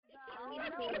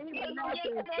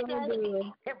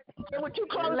And what you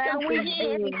call it that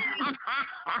weekend?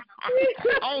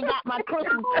 I ain't got my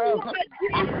Christmas present.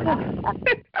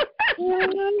 He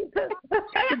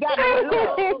got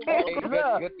look,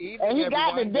 and he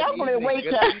got to definitely wait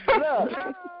till look.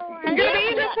 Good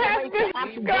evening,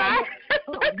 Pastor Scott.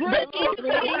 Good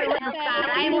evening,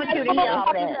 I want you to hear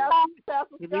all that.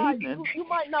 You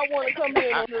might not want to come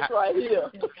in on this right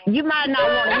here. You might not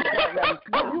want to hear that.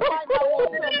 You might not want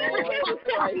to come in on this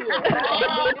right here.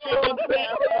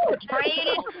 Trade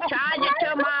it, charge it to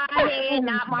my head,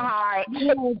 not my heart.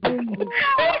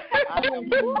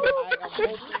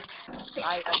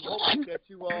 I am hoping that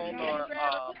you all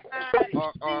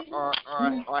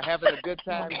are having a good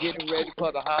time getting ready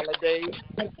for the holidays.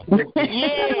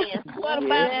 Yes. What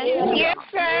about you? Yes,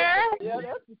 sir.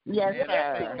 Yes, and I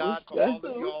thank God for all of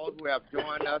you all who have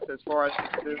joined us as far as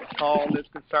this call is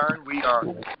concerned. We are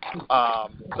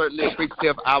certainly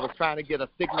appreciative. I was trying to get a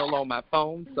signal on my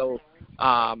phone, so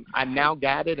I now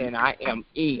got it, and I am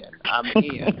in. I'm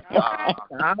in.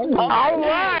 All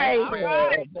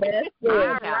right. That's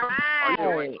good. Are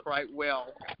doing quite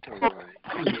well.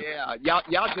 Yeah,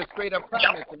 y'all just straight up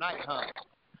clowning tonight, huh?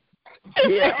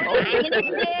 Yeah.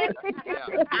 Yeah.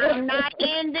 I'm not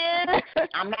in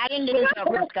this,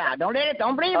 Reverend Scott. Don't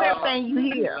believe everything you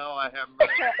hear. No, I haven't.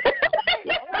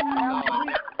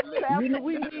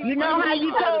 You know how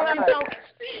you told us don't,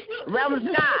 Reverend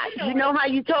Scott. You know how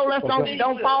you told us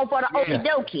don't fall for the okie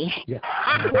dokie. Yeah.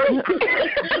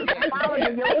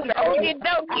 Okie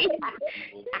dokie.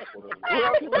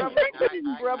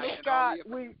 Reverend Scott,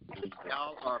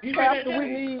 Y'all are. we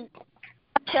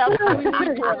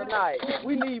need prayer tonight.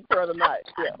 We need prayer tonight.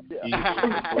 Yeah.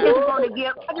 I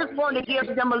just want to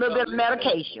give them a little bit of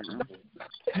medication.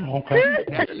 Okay.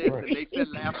 Listen, they said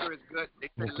laughter is good. They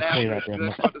said laughter is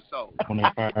good for the soul.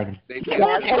 They said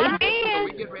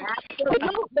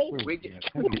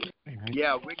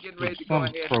we're getting ready to go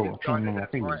ahead and get started as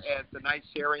far as tonight's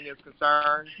sharing is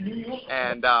concerned.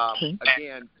 And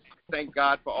again, thank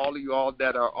God for all of you all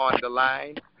that are on the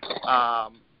line.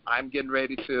 I'm getting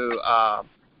ready to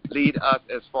lead us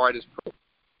as far as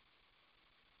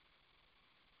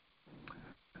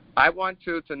I want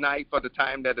to tonight, for the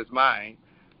time that is mine,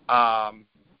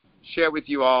 share with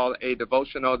you all a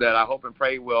devotional that I hope and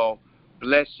pray will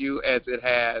bless you as it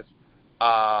has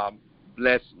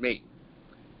blessed me.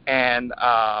 And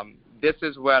this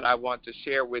is what I want to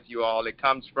share with you all. It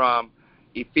comes from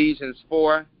Ephesians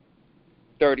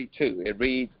 4:32. It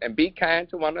reads, "And be kind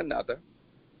to one another,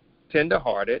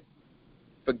 tender-hearted,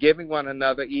 forgiving one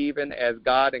another, even as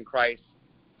God in Christ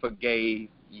forgave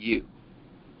you."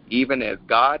 Even as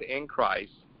God in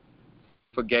Christ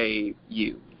forgave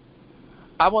you.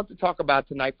 I want to talk about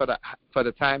tonight, for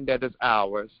the time that is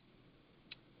ours,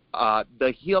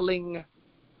 the healing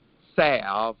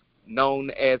salve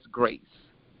known as grace.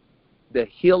 The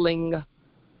healing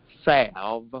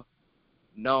salve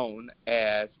known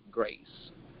as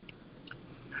grace.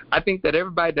 I think that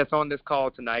everybody that's on this call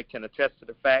tonight can attest to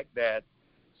the fact that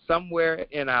somewhere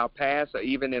in our past or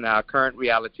even in our current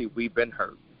reality, we've been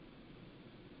hurt.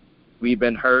 We've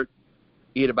been hurt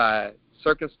either by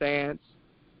circumstance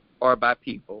or by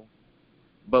people,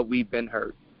 but we've been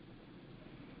hurt.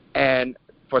 And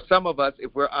for some of us,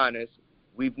 if we're honest,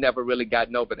 we've never really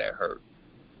gotten over that hurt.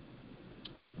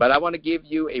 But I want to give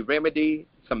you a remedy,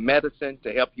 some medicine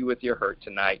to help you with your hurt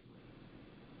tonight,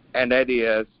 and that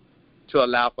is to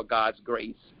allow for God's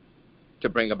grace to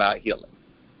bring about healing.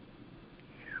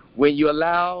 When you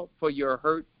allow for your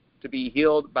hurt to be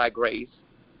healed by grace,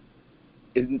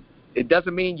 it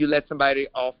doesn't mean you let somebody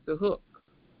off the hook.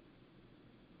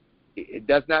 It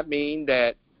does not mean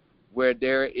that where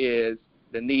there is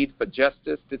the need for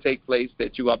justice to take place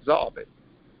that you absolve it.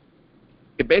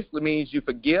 It basically means you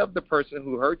forgive the person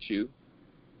who hurt you,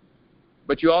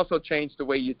 but you also change the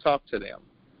way you talk to them.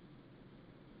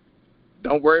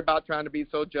 Don't worry about trying to be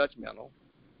so judgmental.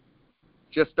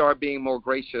 Just start being more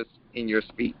gracious in your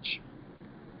speech.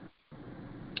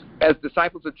 As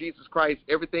disciples of Jesus Christ,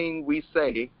 everything we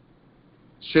say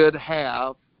should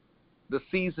have the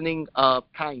seasoning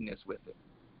of kindness with it.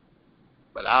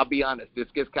 But I'll be honest,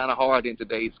 this gets kind of hard in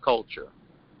today's culture.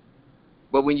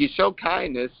 But when you show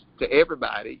kindness to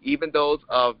everybody, even those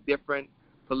of different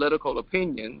political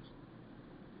opinions,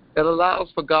 it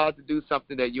allows for God to do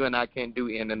something that you and I can't do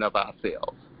in and of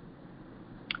ourselves.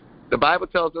 The Bible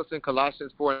tells us in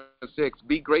Colossians 4:6,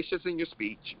 be gracious in your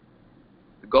speech.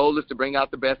 The goal is to bring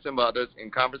out the best in others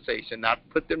in conversation, not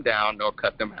put them down nor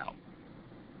cut them out.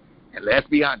 And let's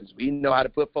be honest, we know how to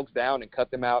put folks down and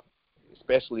cut them out,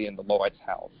 especially in the Lord's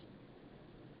house.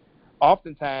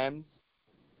 Oftentimes,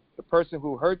 the person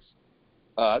who hurts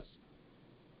us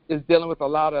is dealing with a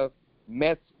lot of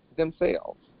mess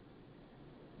themselves.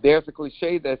 There's a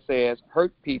cliche that says,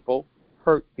 hurt people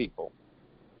hurt people.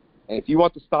 And if you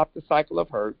want to stop the cycle of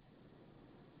hurt,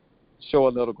 show a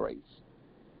little grace.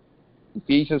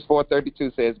 Ephesians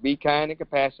 4:32 says, be kind and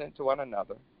compassionate to one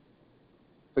another,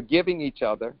 forgiving each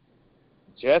other,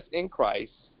 just in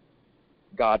Christ,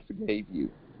 God forgave you.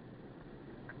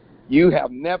 You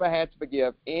have never had to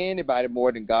forgive anybody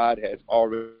more than God has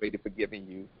already forgiven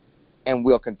you and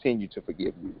will continue to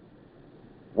forgive you.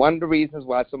 One of the reasons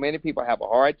why so many people have a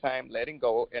hard time letting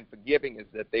go and forgiving is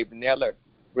that they've never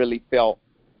really felt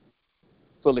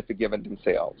fully forgiven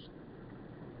themselves.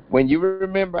 When you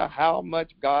remember how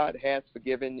much God has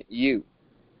forgiven you,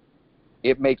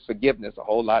 it makes forgiveness a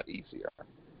whole lot easier.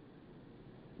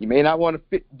 You may not want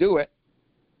to do it,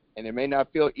 and it may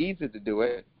not feel easy to do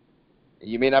it.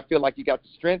 You may not feel like you got the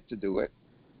strength to do it,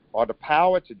 or the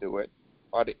power to do it,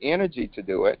 or the energy to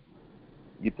do it.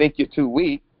 You think you're too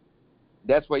weak.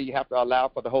 That's where you have to allow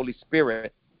for the Holy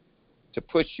Spirit to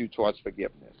push you towards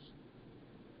forgiveness.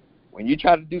 When you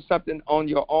try to do something on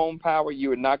your own power,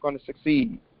 you are not going to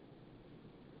succeed.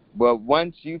 But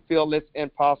once you feel it's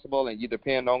impossible and you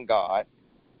depend on God,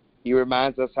 He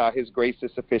reminds us how His grace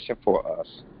is sufficient for us.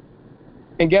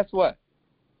 And guess what?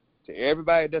 To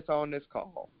everybody that's on this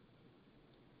call,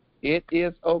 it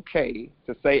is okay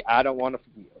to say, I don't want to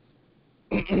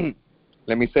forgive.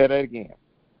 Let me say that again.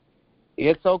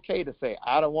 It's okay to say,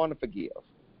 I don't want to forgive.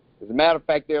 As a matter of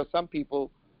fact, there are some people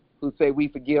who say we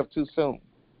forgive too soon.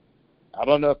 I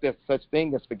don't know if there's such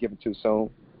thing as forgiving too soon,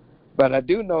 but I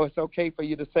do know it's okay for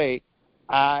you to say,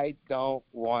 I don't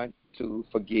want to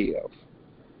forgive.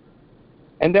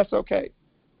 And that's okay.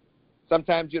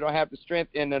 Sometimes you don't have the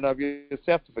strength in and of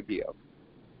yourself to forgive.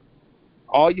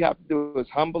 All you have to do is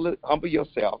humble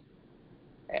yourself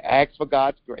and ask for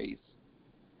God's grace,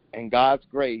 and God's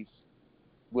grace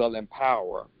will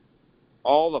empower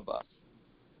all of us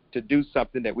to do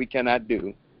something that we cannot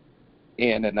do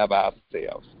in and of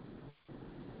ourselves.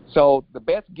 So the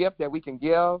best gift that we can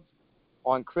give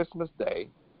on Christmas Day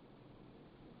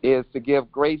is to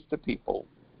give grace to people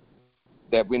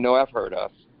that we know have hurt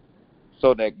us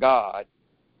so that God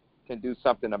can do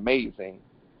something amazing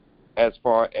as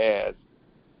far as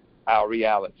our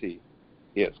reality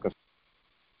is concerned.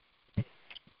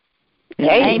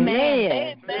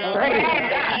 Amen.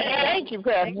 Thank you,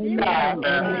 Pastor.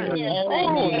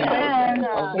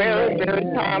 A very, very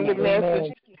timely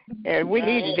message, and we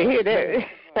needed to hear that.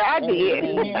 I did.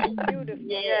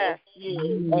 Yes.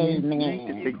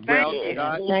 Amen.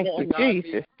 Thank you,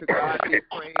 Jesus. To God be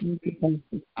praised.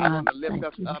 I want to lift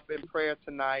us up in prayer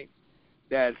tonight.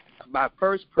 That my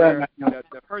first prayer, the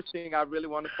first thing I really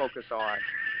want to focus on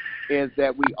is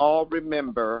that we all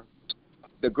remember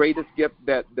the greatest gift,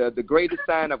 that the greatest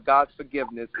sign of God's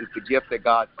forgiveness is the gift that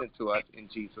God sent to us in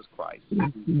Jesus Christ.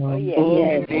 And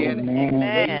then we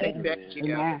take that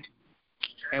gift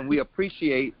and we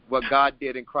appreciate what God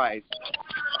did in Christ.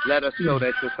 Let us show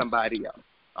that to somebody else.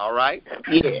 All right?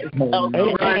 Yes. Amen.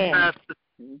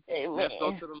 Let's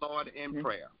go to the Lord in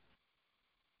prayer.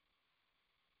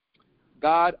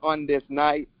 God, on this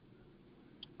night,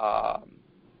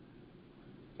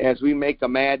 as we make a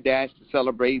mad dash to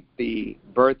celebrate the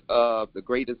birth of the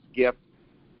greatest gift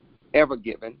ever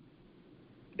given,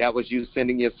 that was you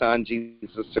sending your son,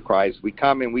 Jesus to Christ, we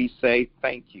come and we say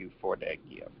thank you for that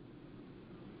gift.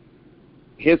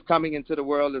 His coming into the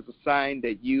world is a sign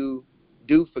that you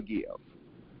do forgive,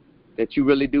 that you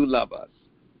really do love us,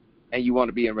 and you want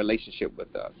to be in relationship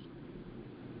with us.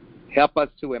 Help us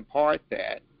to impart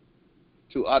that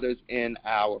to others in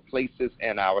our places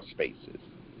and our spaces.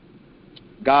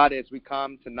 God, as we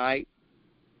come tonight,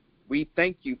 we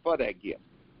thank you for that gift.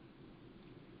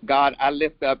 God, I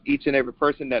lift up each and every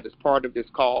person that is part of this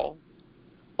call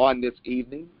on this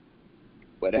evening.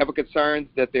 Whatever concerns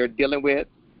that they're dealing with,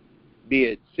 be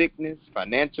it sickness,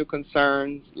 financial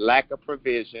concerns, lack of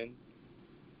provision,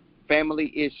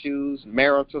 family issues,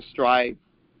 marital strife,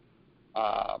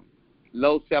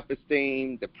 low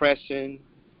self-esteem, depression,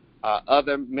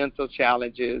 other mental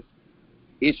challenges,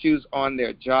 issues on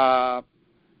their job,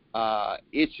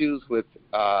 issues with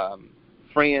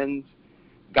friends.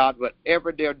 God,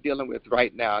 whatever they're dealing with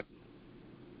right now,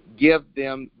 give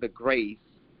them the grace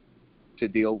to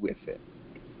deal with it.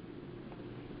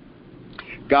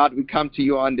 God, we come to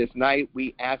you on this night.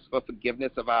 We ask for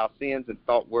forgiveness of our sins in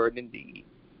thought, word, and deed.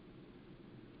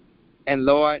 And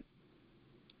Lord,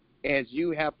 as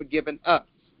you have forgiven us,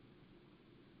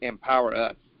 empower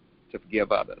us to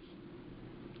forgive others.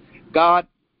 God,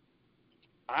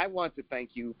 I want to thank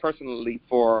you personally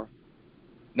for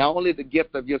not only the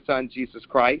gift of your son, Jesus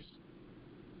Christ,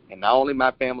 And not only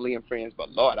my family and friends,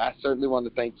 but Lord, I certainly want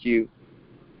to thank you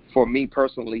for me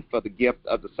personally for the gift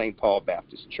of the St. Paul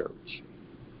Baptist Church,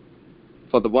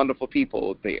 for the wonderful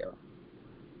people there,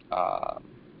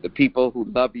 the people who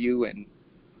love you and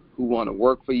who want to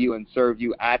work for you and serve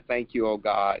you. I thank you, oh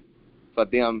God, for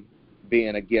them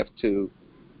being a gift to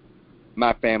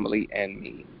my family and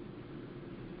me.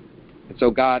 And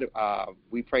so, God,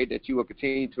 we pray that you will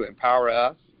continue to empower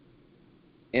us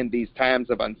in these times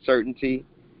of uncertainty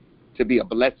to be a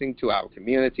blessing to our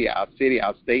community, our city,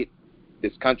 our state,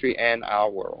 this country, and our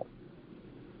world.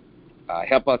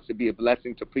 Help us to be a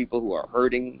blessing to people who are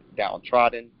hurting,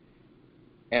 downtrodden,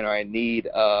 and are in need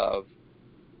of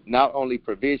not only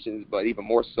provisions, but even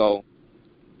more so,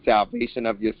 salvation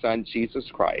of your Son, Jesus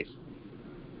Christ,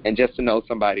 and just to know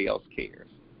somebody else cares.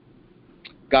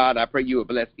 God, I pray you will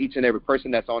bless each and every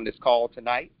person that's on this call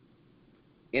tonight,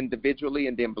 individually,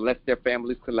 and then bless their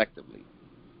families collectively.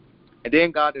 And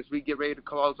then, God, as we get ready to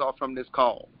close off from this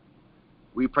call,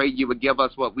 we pray you would give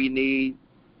us what we need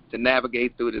to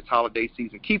navigate through this holiday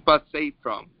season. Keep us safe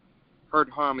from hurt,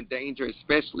 harm, and danger,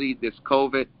 especially this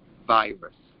COVID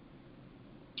virus.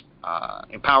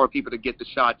 Empower people to get the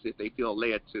shots if they feel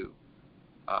led to.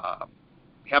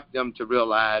 Help them to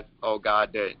realize, oh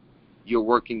God, that you're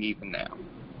working even now.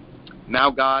 Now,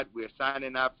 God, we're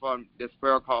signing out from this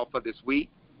prayer call for this week.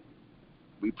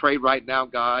 We pray right now,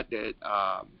 God, that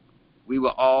we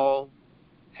will all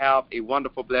have a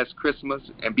wonderful, blessed Christmas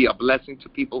and be a blessing to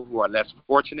people who are less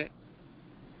fortunate.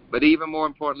 But even more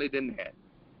importantly than that,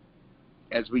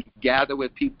 as we gather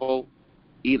with people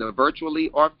either virtually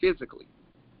or physically,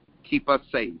 keep us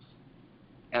safe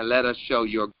and let us show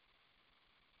your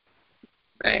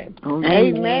Amen.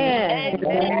 Amen.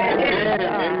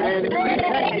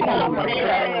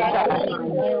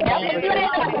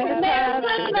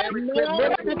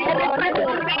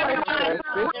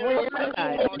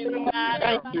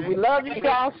 Thank you. We love you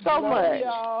all so much.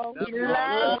 We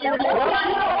love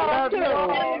you.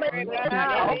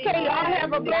 Okay, y'all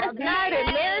have a blessed night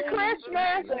and Merry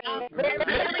Christmas.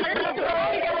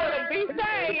 Be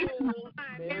safe.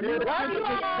 Love you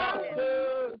all.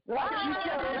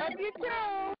 Love you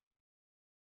too.